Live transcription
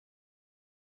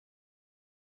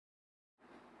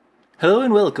Hello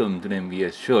and welcome to the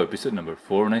MBS Show, episode number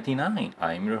 499.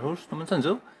 I'm your host,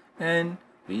 Sanzo, and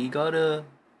we got a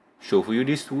show for you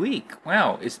this week.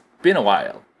 Wow, it's been a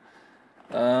while.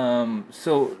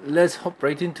 So let's hop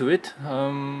right into it.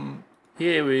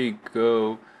 Here we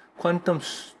go. Quantum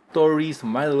Stories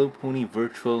My Little Pony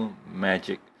Virtual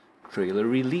Magic trailer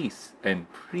release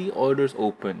and pre-orders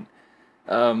open.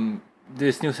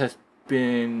 This news has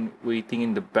been waiting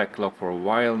in the backlog for a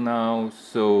while now,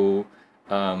 so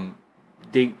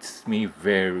dates may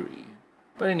vary.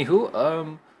 But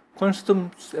anywho,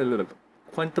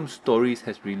 Quantum Stories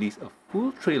has released a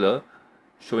full trailer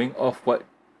showing off what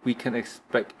we can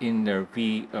expect in their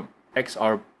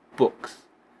XR books,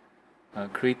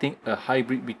 creating a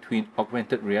hybrid between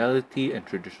augmented reality and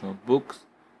traditional books,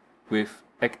 with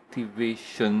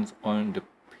activations on the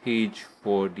page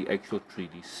for the actual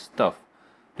 3D stuff.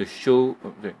 This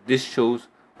shows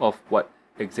off what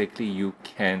exactly you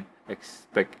can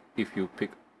expect if you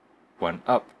pick one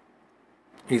up.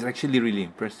 It's actually really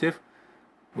impressive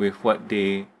with what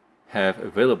they have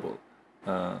available,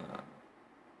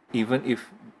 even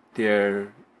if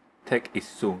their tech is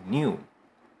so new.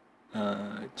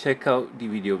 Check out the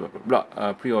video, blah blah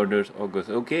blah. Pre-orders August.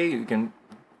 Okay, you can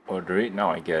order it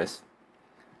now, I guess.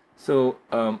 So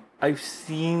I've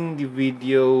seen the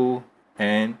video,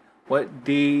 and what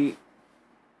they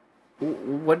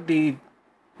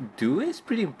do is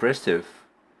pretty impressive.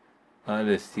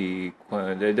 Let's see.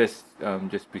 That's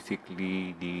just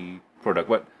basically the product.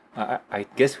 What I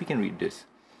guess we can read this.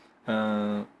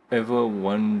 Ever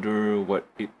wonder what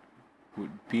it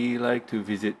would be like to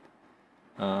visit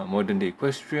modern day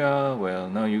Equestria? Well,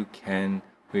 now you can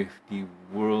with the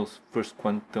world's first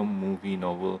quantum movie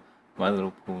novel, My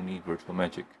Little Pony Virtual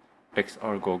Magic.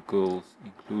 XR goggles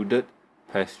included,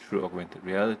 pass-through augmented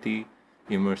reality,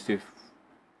 immersive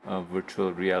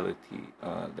virtual reality.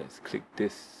 Let's click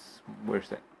this. Where's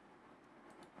that?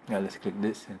 Yeah, let's click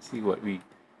this and see what they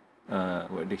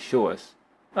show us.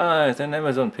 It's an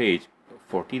Amazon page.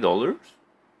 $40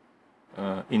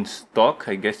 in stock.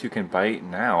 I guess you can buy it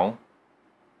now.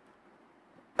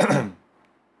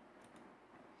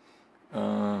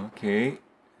 Okay,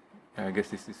 I guess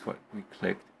this is what we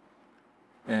clicked,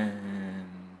 and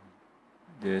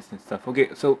this and stuff.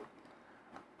 Okay, so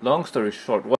long story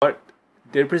short, what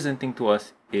they're presenting to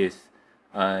us is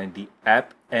the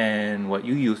app, and what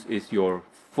you use is your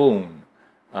phone,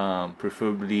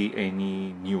 preferably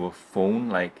any newer phone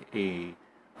like a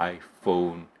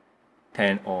iPhone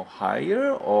 10 or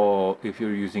higher, or if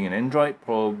you're using an Android,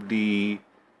 probably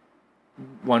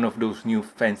one of those new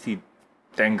fancy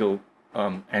dangle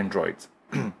Androids.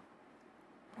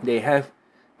 They have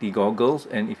the goggles,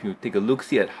 and if you take a look,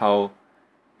 see at how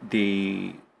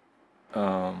they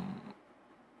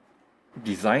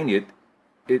design it,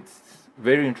 it's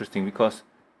very interesting because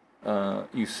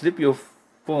you slip your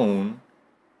phone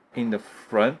in the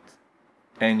front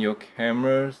and your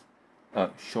camera's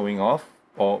showing off,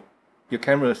 or your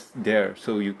camera's there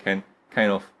so you can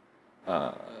kind of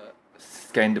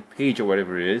scan the page or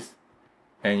whatever it is,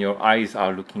 and your eyes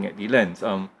are looking at the lens.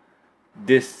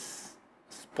 This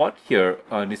spot here,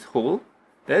 this hole,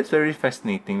 that's very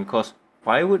fascinating because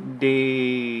why would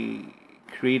they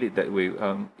create it that way?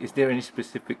 Is there any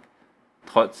specific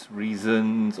thoughts,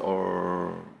 reasons,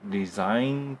 or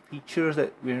design features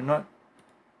that we're not?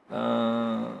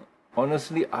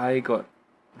 Honestly, I got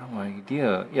no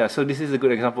idea. Yeah, so this is a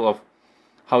good example of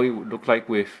how it would look like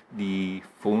with the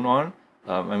phone on.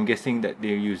 I'm guessing that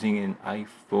they're using an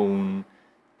iPhone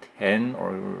 10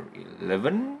 or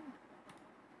 11.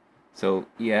 So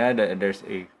yeah, there's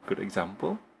a good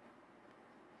example.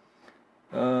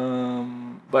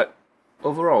 But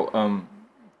overall,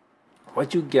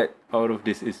 what you get out of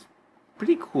this is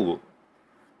pretty cool.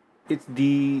 It's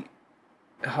the,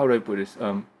 how do I put this?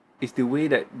 It's the way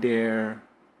that they're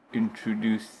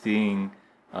introducing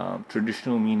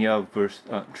traditional media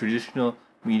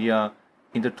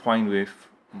intertwined with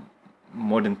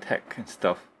modern tech and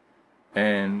stuff.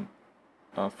 And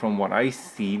from what I've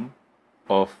seen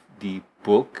of the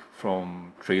book,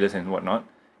 from trailers and whatnot,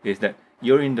 is that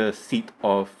you're in the seat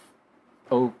of,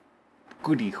 oh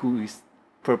goody, who is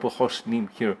Purple Horse name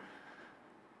here?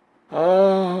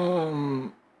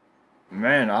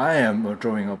 Man, I am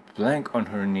drawing a blank on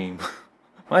her name.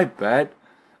 My bad.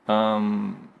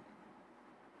 You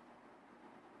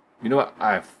know what?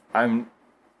 I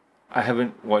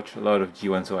haven't watched a lot of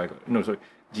G1, so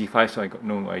G5, so I got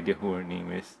no idea who her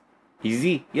name is.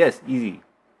 Easy, yes, Easy.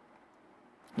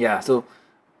 Yeah, so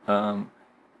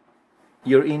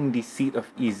you're in the seat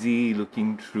of Easy,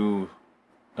 looking through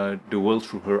the world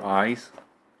through her eyes.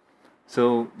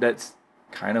 So that's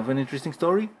kind of an interesting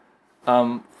story.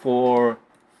 For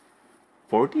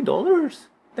 $40,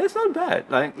 that's not bad.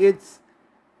 Like it's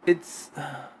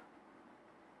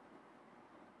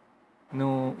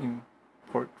no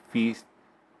import fees,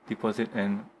 deposit,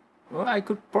 and well, I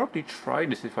could probably try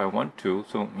this if I want to.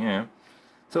 So yeah.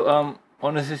 So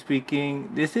honestly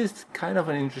speaking, this is kind of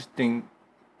an interesting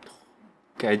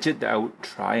gadget that I would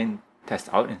try and test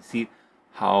out and see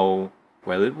how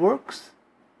well it works.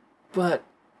 But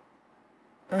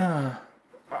I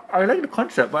like the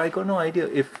concept, but I got no idea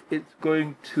if it's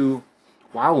going to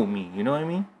wow me. You know what I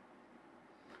mean?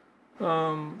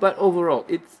 But overall,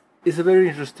 it's a very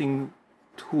interesting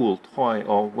tool, toy,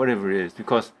 or whatever it is,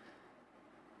 because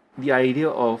the idea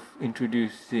of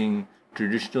introducing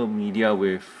traditional media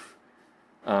with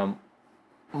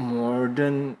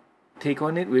modern take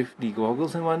on it with the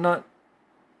goggles and whatnot,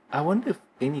 I wonder if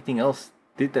anything else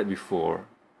did that before.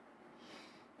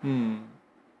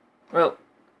 Well,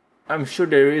 I'm sure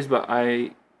there is, but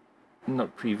I'm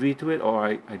not privy to it, or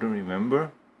I don't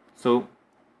remember. So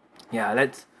yeah,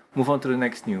 let's move on to the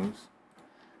next news.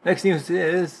 Next news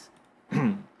is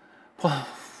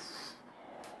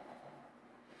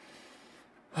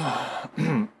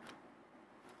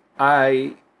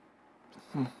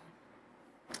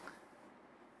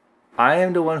I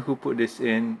am the one who put this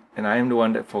in, and I am the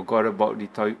one that forgot about the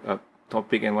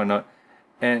topic and whatnot.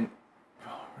 And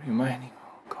reminding,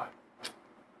 oh god.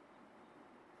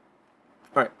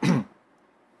 Alright,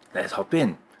 let's hop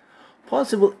in.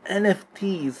 Possible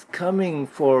NFTs coming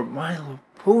for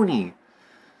MandoPony.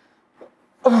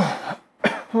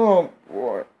 Oh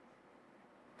boy.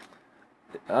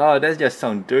 Oh, that just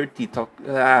sounds dirty talk.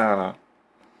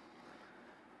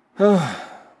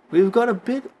 We've got a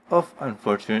bit of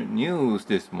unfortunate news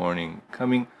this morning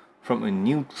coming from a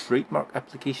new trademark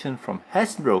application from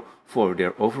Hasbro for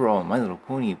their overall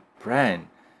MandoPony brand.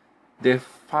 They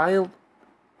filed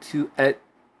to add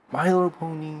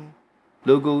MandoPony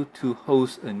logo to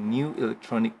host a new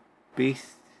electronic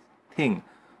based thing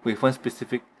with one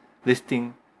specific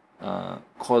listing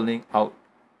calling out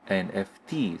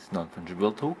NFTs,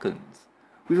 non-fungible tokens.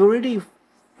 We already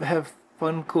have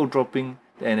Funko dropping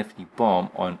the NFT bomb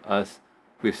on us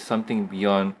with something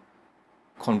beyond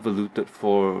convoluted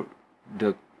for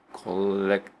the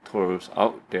collectors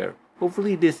out there.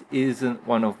 Hopefully this isn't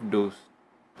one of those.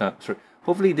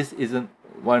 Hopefully this isn't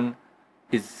one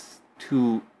is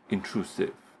too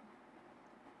intrusive.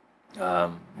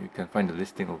 You can find the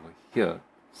listing over here.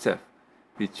 Seth,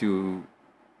 did you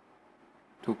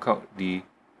took out the?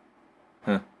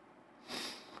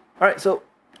 Alright, so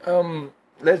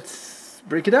let's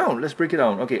break it down.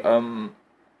 Okay,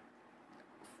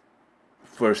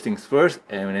 first things first,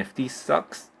 NFT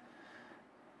sucks.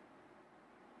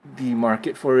 The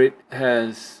market for it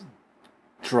has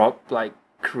dropped like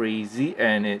crazy,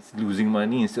 and it's losing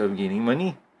money instead of gaining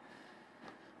money.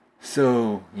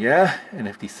 So yeah,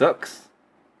 NFT sucks.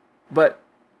 But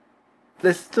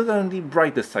let's look on the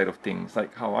brighter side of things,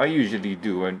 like how I usually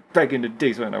do, and back in the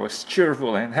days when I was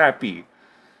cheerful and happy.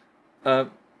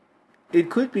 It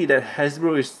could be that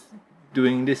Hasbro is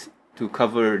doing this to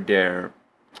cover their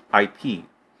IP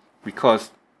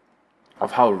because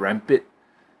of how rampant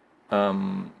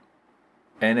NFT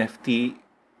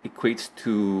equates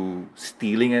to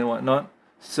stealing and whatnot.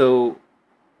 So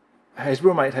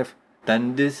Hasbro might have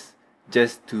done this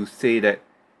just to say that,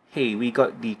 hey, we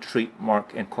got the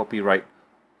trademark and copyright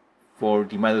for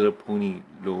the My Little Pony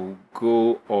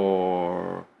logo,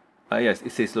 or yes,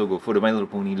 it says logo, for the My Little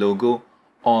Pony logo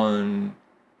on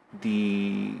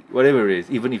the whatever it is,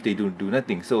 even if they don't do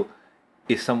nothing. So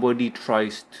if somebody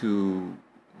tries to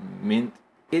mint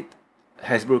it,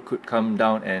 Hasbro could come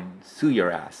down and sue your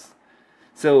ass.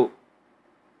 So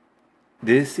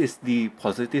this is the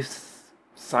positive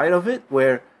side of it,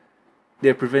 where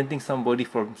they're preventing somebody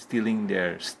from stealing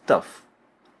their stuff.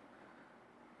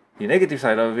 The negative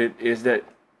side of it is that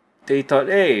they thought,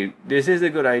 hey, this is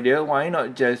a good idea, why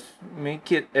not just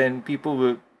make it and people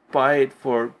will buy it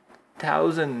for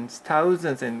thousands,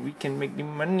 and we can make the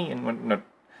money and whatnot.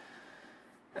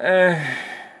 That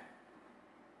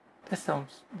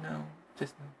sounds, no,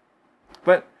 just no.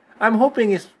 But I'm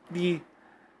hoping it's the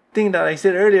thing that I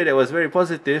said earlier that was very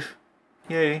positive.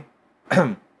 Yay.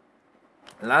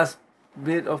 Last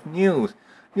bit of news.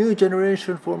 New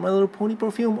generation for My Little Pony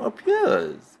perfume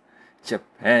appears.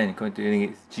 Japan continuing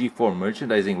its G4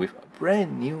 merchandising with a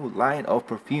brand new line of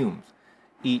perfumes,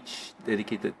 each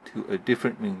dedicated to a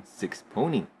different main 6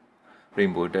 pony.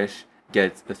 Rainbow Dash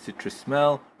gets a citrus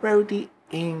smell, Rarity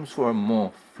aims for a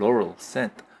more floral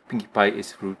scent, Pinkie Pie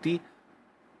is fruity,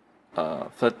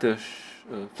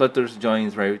 Flutters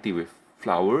joins Rarity with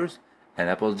flowers, and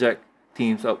Applejack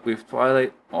teams up with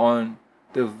Twilight on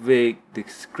the vague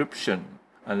description,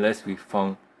 unless we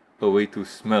found a way to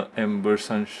smell amber,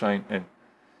 sunshine, and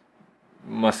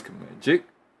musk magic.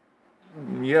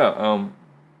 Yeah,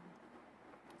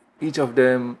 each of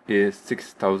them is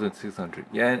 6,600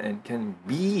 yen and can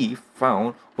be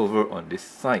found over on this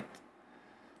site.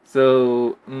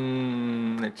 So,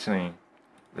 actually,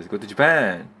 let's go to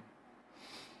Japan.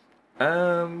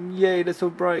 Yay, that's so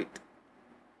bright.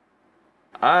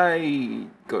 I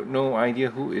got no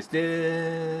idea who is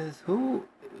this. Who,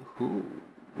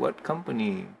 what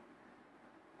company?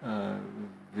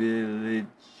 Village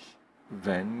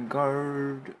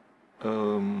Vanguard.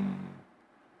 Okay.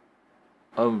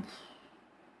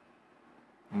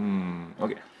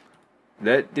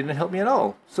 That didn't help me at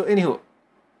all. So, anywho,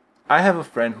 I have a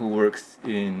friend who works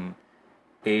in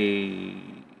a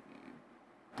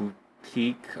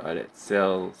boutique that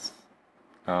sells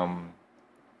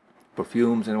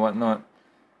perfumes and whatnot,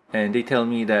 and they tell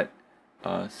me that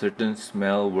certain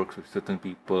smell works with certain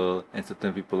people, and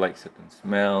certain people like certain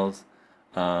smells.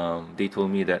 They told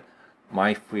me that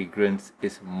my fragrance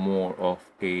is more of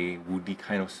a woody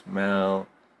kind of smell,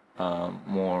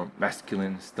 more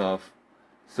masculine stuff.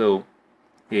 So,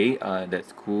 hey,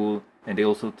 that's cool. And they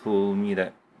also told me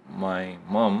that my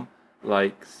mom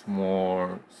likes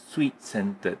more sweet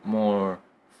scented, more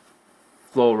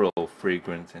floral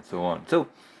fragrance and so on. So,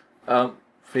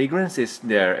 fragrance is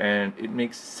there and it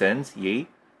makes sense, yay.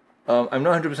 I'm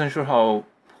not 100% sure how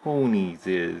Ponies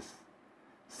is.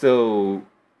 So,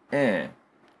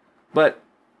 But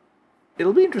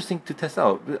it'll be interesting to test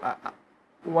out.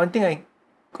 One thing I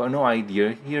got no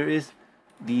idea here is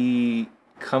the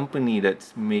company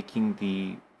that's making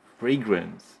the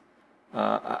fragrance.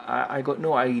 I got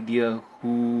no idea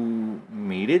who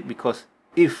made it, because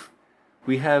if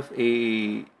we have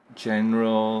a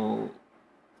general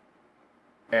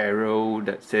arrow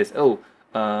that says, oh,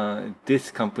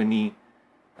 this company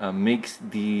makes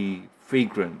the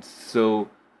fragrance, so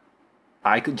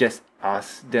I could just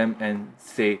ask them and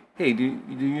say, hey, do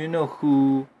you know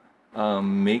who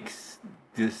makes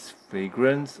this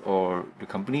fragrance, or the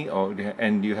company,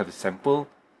 and do you have a sample?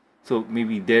 So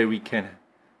maybe there we can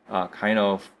kind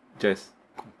of just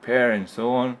compare and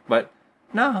so on. But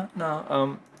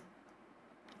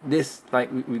this, like,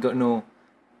 we got no,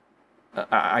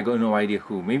 I got no idea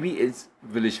who. Maybe it's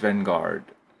Village Vanguard,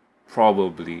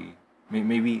 probably.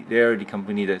 Maybe they're the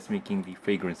company that's making the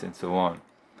fragrance and so on.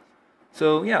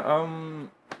 So yeah,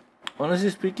 honestly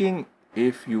speaking,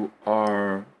 if you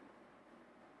are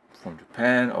from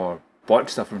Japan or bought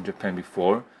stuff from Japan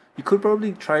before, you could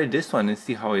probably try this one and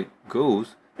see how it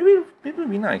goes. Maybe it'll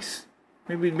be nice.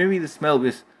 Maybe the smell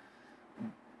is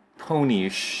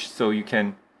ponyish, so you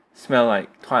can smell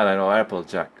like Twilight or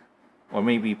Applejack, or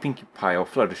maybe Pinkie Pie or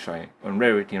Fluttershy, or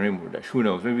Rarity and Rainbow Dash. Who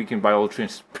knows? Maybe you can buy all three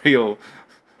and spray all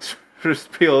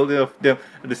of them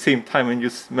at the same time, and you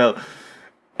smell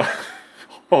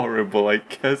horrible, I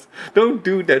guess. Don't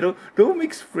do that. Don't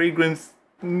mix fragrance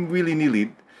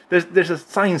willy-nilly. There's a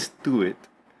science to it.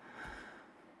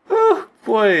 Oh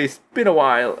boy, it's been a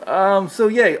while. So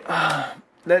yeah,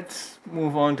 let's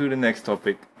move on to the next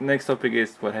topic. Next topic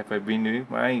is, what have I been doing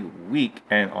my week?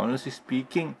 And honestly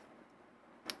speaking,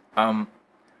 I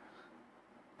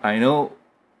know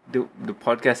the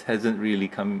podcast hasn't really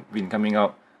been coming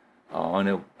out on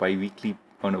a weekly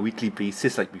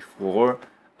basis like before.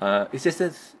 It's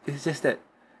just that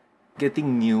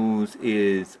getting news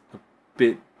is a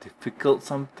bit difficult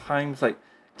sometimes. Like,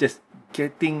 just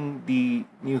getting the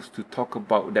news to talk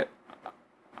about that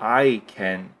I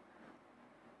can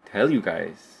tell you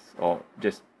guys or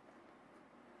just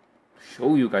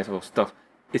show you guys all stuff,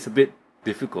 it's a bit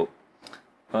difficult.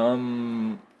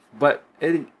 But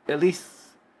at least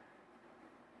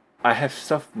I have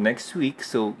stuff next week,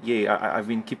 so yay, I've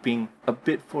been keeping a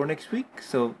bit for next week,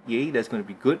 so yay, that's going to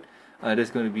be good. That's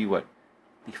going to be what?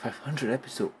 The 500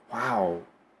 episode. Wow.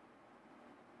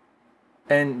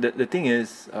 And the thing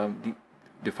is,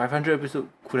 the 500 episode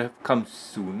could have come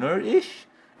sooner-ish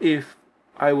if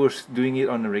I was doing it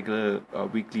on a regular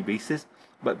weekly basis,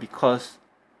 but because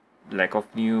lack of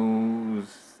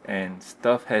news and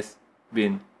stuff has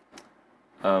been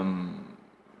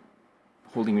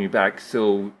holding me back,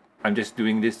 so I'm just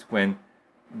doing this when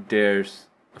there's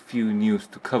a few news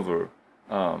to cover.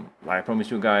 Like I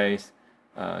promised you guys,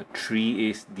 3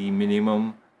 is the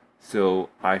minimum, so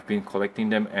I've been collecting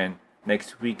them, and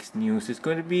next week's news is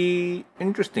going to be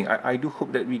interesting. I do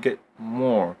hope that we get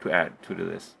more to add to the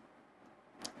list.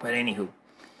 But anywho,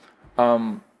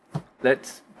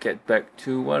 let's get back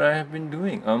to what I have been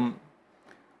doing.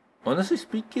 Honestly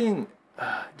speaking,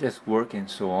 just work and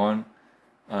so on.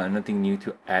 Nothing new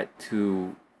to add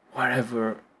to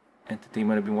whatever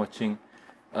entertainment I've been watching.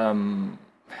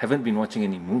 Haven't been watching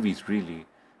any movies really.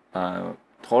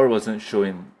 Thor wasn't shown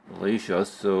in Malaysia,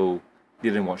 so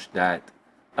didn't watch that.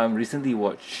 Recently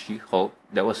watched She-Hulk.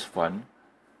 That was fun.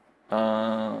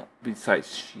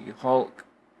 Besides She-Hulk,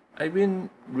 I've been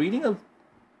reading a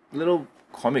little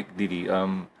comic ditty,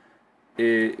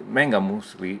 manga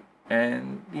mostly,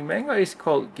 and the manga is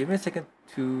called. Give me a second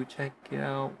to check it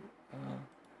out.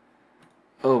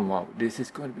 Oh wow, this is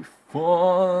going to be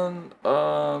fun.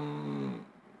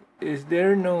 Is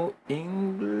there no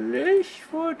English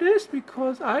for this?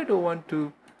 Because I don't want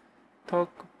to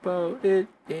talk about it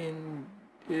in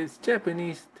its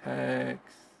Japanese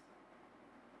text.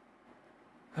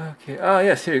 Okay,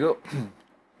 yes, here you go.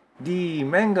 The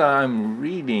manga I'm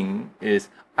reading is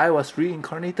I was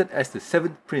reincarnated as the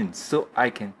seventh prince so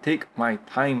I can take my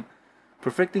time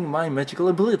perfecting my magical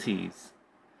abilities.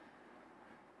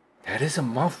 That is a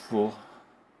mouthful.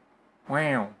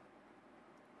 Wow.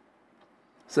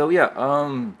 So yeah,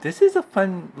 this is a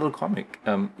fun little comic.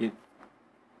 It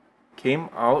came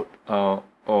out, or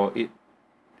it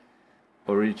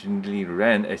originally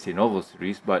ran as a novel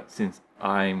series, but since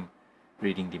I'm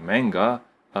reading the manga,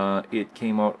 it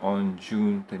came out on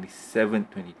June 27,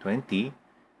 2020,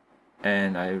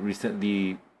 and I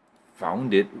recently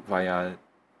found it via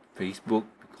Facebook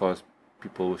because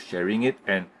people were sharing it,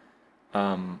 and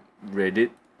read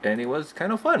it, and it was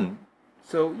kind of fun.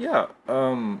 So yeah,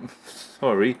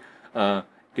 sorry,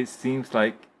 it seems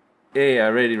like, hey, I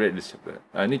already read this chapter.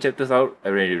 New chapter's out, I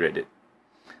already read it.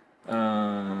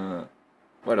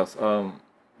 What else?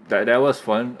 That was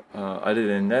fun. Other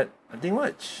than that, nothing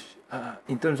much.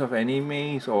 In terms of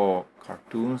animes or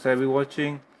cartoons I've been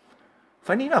watching,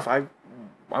 funny enough, I'm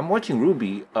watching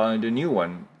Ruby, the new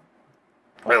one.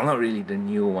 Well, not really the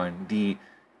new one. The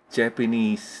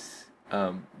Japanese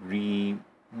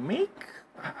remake.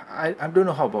 I don't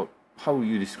know how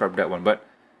you describe that one, but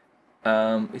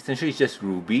essentially it's just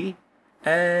Ruby,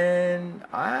 and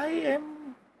I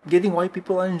am getting why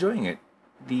people are enjoying it.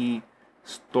 The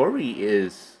story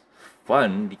is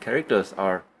fun, the characters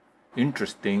are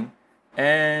interesting,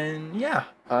 and yeah,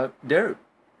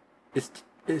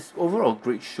 it's overall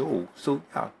great show. So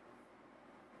yeah,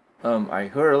 I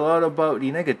heard a lot about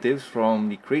the negatives from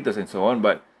the creators and so on,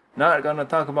 but not gonna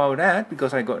talk about that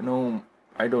because I don't know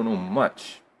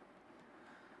much.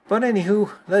 But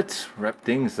anywho, let's wrap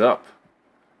things up.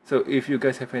 So if you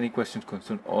guys have any questions,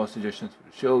 concerns, or suggestions for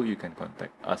the show, you can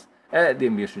contact us at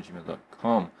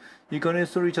thembsshow@gmail.com. You can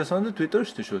also reach us on the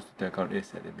Twitters. The show's Twitter account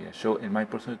is at MBS Show, and my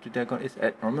personal Twitter account is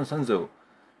at Sanzo.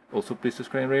 Also, please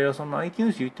subscribe and rate us on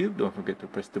iTunes, YouTube. Don't forget to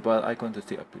press the bell icon to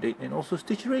stay up to date, and also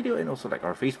Stitcher Radio, and also like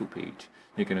our Facebook page.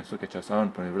 You can also catch us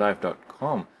on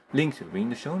PonyLive.com. Links will be in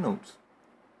the show notes.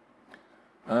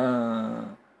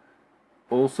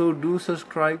 Also, do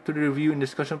subscribe to the Review and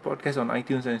Discussion podcast on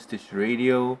iTunes and Stitcher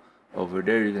Radio. Over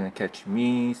there, you're gonna catch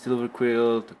me, Silver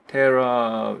Quill,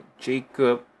 Tara,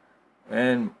 Jacob,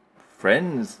 and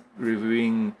friends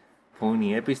reviewing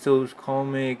pony episodes,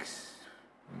 comics,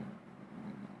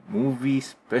 movie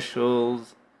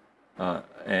specials,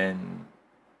 and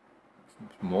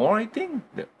more. I think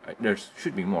there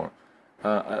should be more.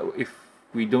 If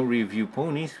we don't review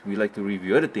ponies, we like to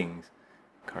review other things: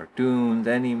 cartoons,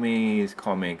 animes,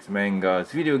 comics,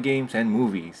 mangas, video games, and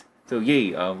movies. So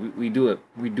yay, we do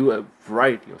a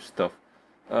variety of stuff.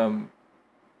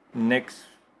 Next,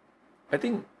 I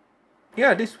think,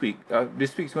 yeah, this week's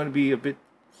going to be a bit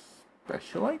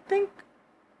special. I think,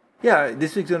 yeah,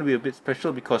 this week's going to be a bit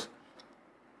special because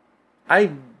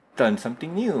I've done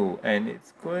something new, and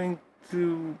it's going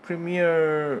to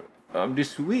premiere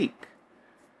this week.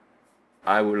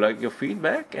 I would like your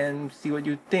feedback and see what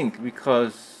you think,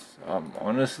 because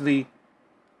honestly,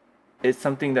 it's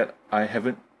something that I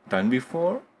haven't done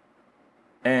before,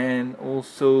 and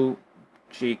also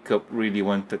Jacob really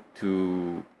wanted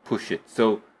to push it,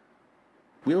 so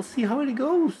we'll see how it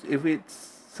goes. If it's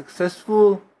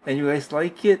successful and you guys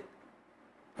like it,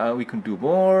 we can do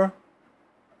more,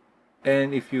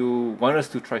 and if you want us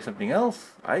to try something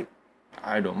else, I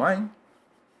don't mind.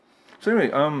 So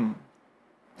anyway,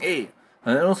 hey,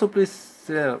 and also please,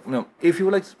 if you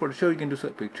would like to support the show, you can do so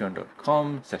at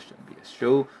patreon.com/MBS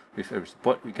Show. With every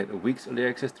support, we get a week's early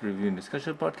access to Review and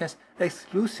Discussion podcast,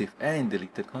 exclusive and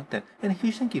deleted content, and a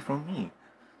huge thank you from me.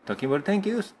 Talking about thank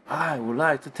yous, I would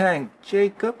like to thank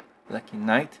Jacob, Lucky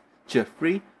Knight,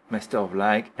 Jeffrey, Master of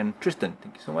Like, and Tristan.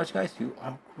 Thank you so much, guys. You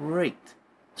are great.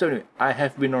 So anyway, I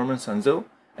have been Norman Sanzo,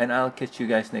 and I'll catch you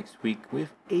guys next week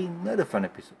with another fun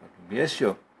episode of MBS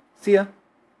Show. See ya!